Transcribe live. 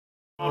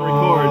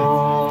Record.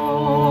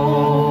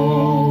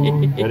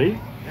 Ready?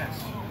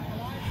 Yes.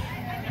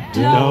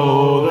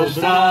 Know the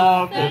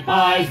stuff that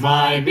buys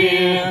my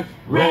beer.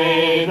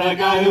 Ray, the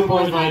guy who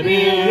pours my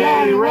beer.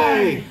 Yay,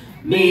 Ray!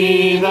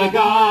 Me, the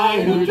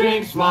guy who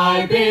drinks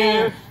my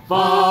beer.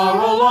 Far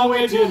a long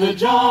way to the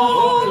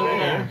job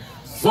there.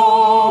 So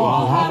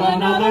I'll have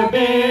another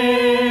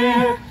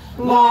beer.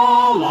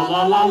 La la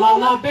la la la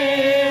la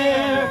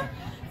beer.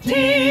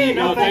 Tea,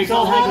 no thanks,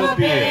 I'll have a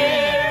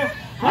beer.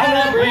 And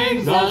that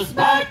brings us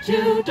back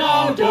to do.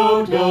 Stuff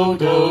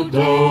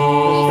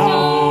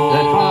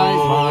that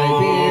buys my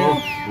beer.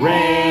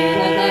 Ray,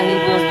 the guy who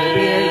pours my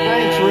beer.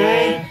 Thanks,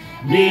 Ray.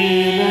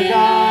 Me, the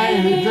guy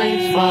who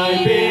drinks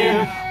my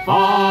beer.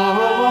 Far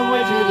a long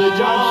way to the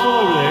job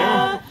over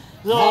there.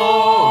 So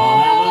I'll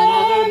have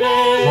another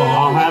beer. So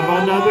I'll have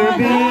another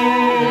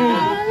beer.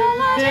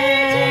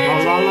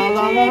 La la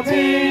la la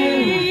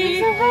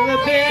beer.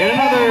 Get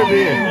another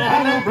beer.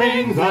 And that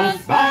brings us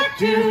back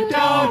to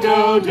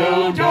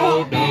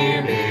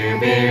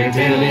beer,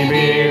 tiddly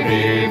beer.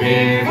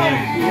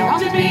 You ought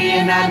to be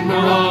an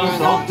admiral, a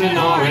sultan,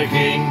 or a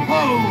king.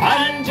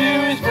 And to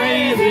his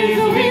praises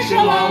we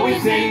shall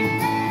always sing.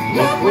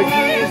 Look what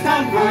he has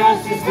done for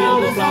us, he's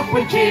filled us up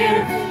with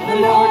cheer. The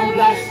Lord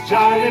bless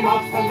Charlie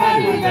Mopps, the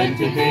man who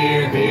invented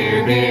beer,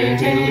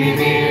 tiddly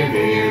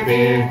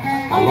beer.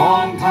 A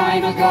long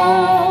time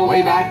ago,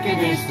 way back in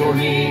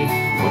history,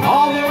 when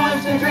all there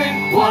was to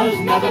drink was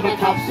nothing but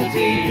cups of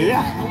tea.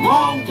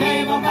 Along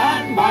came a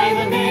man by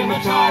the name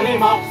of Charlie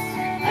Mopps,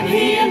 and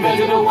he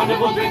invented a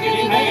wonderful drink and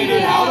he made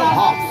it out of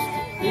hops.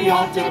 He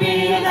ought to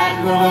be an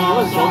admiral,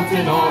 a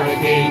sultan, or a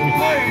king,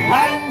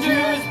 and to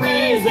his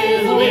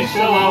praises we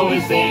shall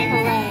always sing.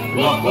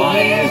 Look what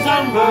he has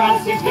done for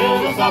us, he's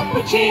filled us up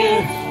with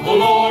cheer. The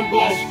Lord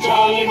bless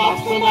Charlie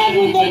Mopps, the man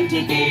who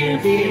invented beer,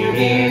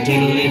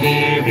 tiddly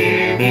beer.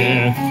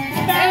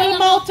 And a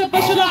malt, a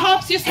bushel of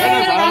hops, you stir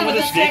it around with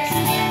a stick.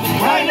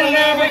 Kind of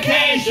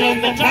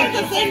lubrication that turns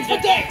the things to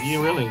dicks.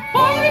 You really?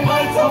 40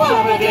 pints of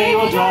wine a day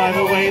will drive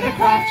away the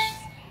cracks.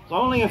 It's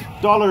only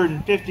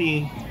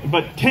 $1.50,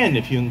 but 10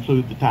 if you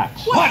include the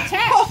tax. What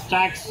tax?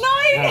 Tax.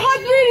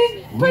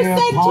 900%. But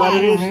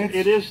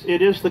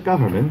it is the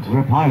government.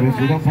 We're pirates,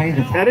 we don't pay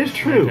the tax. That is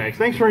true.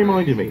 Thanks for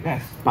reminding me.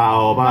 Yes.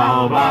 Bow,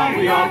 bow, bow.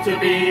 We ought to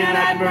be an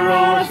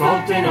admiral, a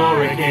sultan,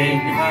 or a king,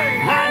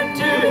 and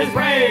to his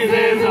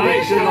praises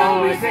we shall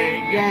always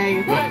sing.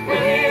 Yay. Look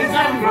what he has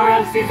done for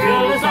us, he's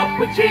filled us up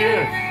with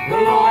cheer. The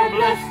Lord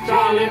bless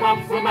Charlie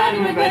Mopps, the man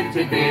who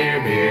invented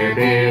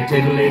beer,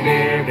 tiddly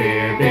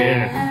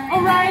beer.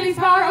 O'Reilly's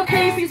bar,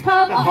 O'Casey's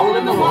pub, A hole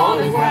in the wall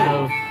as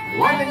well.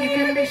 One that you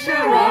can be sure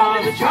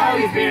of is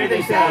Charlie's beer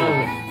they sell.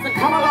 So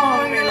come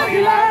along, you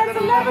lucky lads,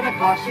 at 11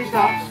 o'clock she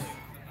stops.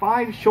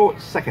 5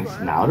 short seconds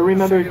now to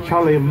remember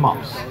Charlie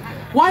Mopps.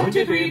 1,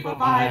 2, 3, 4,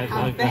 5.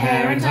 Hunt the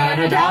hare and turn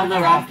her down the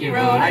rocky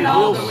road. I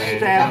know the way.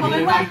 Stumble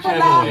and whack the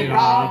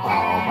lollipop.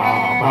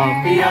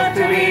 He ought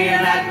to be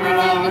an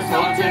admiral, a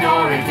sultan,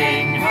 or a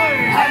king,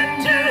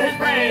 and to his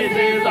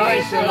praises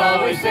I shall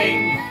always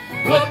sing.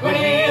 Look what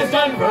he has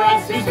done for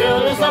us, he's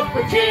filled us up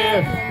with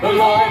cheer. The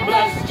Lord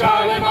bless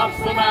Charlie Mopps,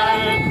 the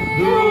man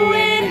who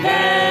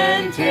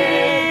invented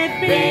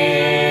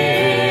beer.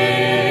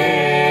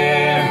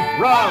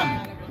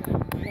 Rum!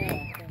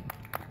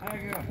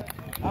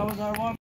 That was our one.